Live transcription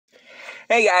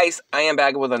Hey guys, I am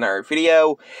back with another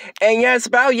video, and yes,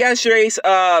 about yesterday's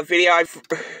video, I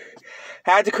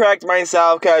had to correct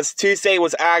myself because Tuesday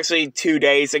was actually 2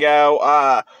 days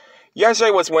ago.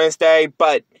 Yesterday was Wednesday,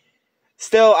 but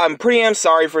still, I'm pretty damn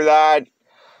sorry for that.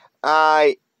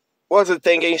 I wasn't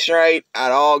thinking straight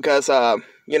at all because, I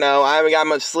haven't got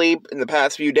much sleep in the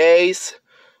past few days.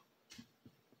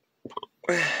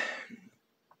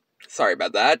 Sorry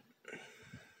about that.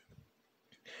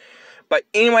 But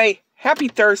anyway, happy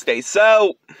Thursday.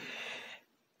 So,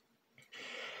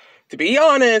 to be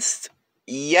honest,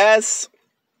 yes,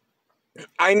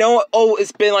 I know,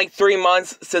 it's been like 3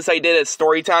 months since I did a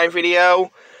storytime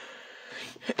video.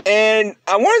 And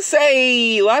I want to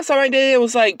say, last time I did it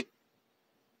was like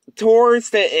towards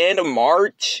the end of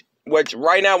March, which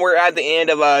right now we're at the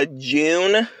end of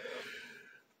June.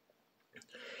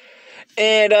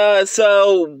 And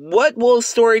so what will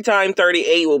Storytime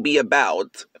 38 will be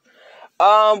about?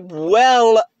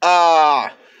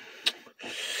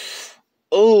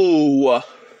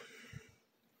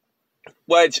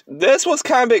 Which, this was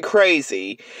kind of a bit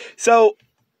crazy. So,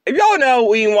 if y'all know,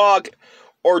 when you walk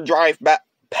or drive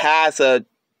past a,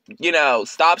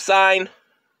 stop sign,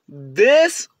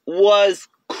 this was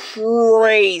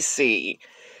crazy.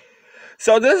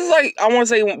 So, this is like, I want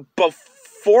to say,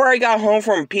 before I got home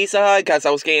from Pizza Hut, because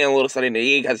I was getting a little something to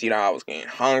eat, because, I was getting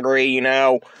hungry,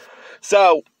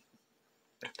 So,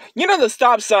 the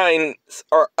stop signs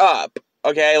are up,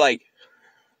 okay, like,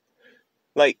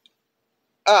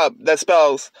 up, that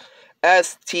spells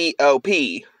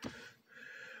S-T-O-P,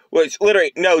 which,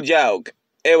 literally, no joke,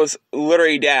 it was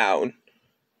literally down.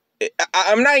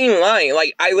 I'm not even lying,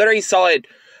 like, I literally saw it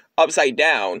upside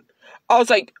down. I was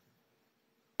like,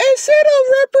 is it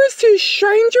a reference to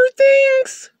Stranger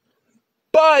Things?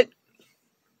 But,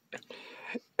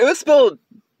 it was spelled,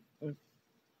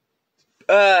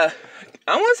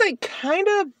 I want to say kind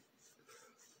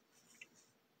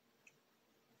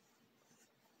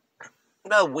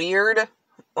of weird,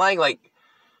 like,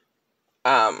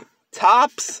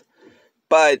 tops,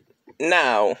 but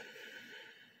no.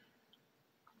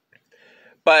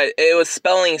 But it was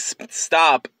spelling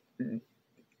stop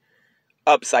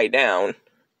upside down.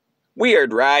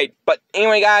 Weird, right? But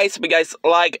anyway, guys, if you guys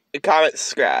like, comment,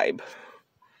 subscribe.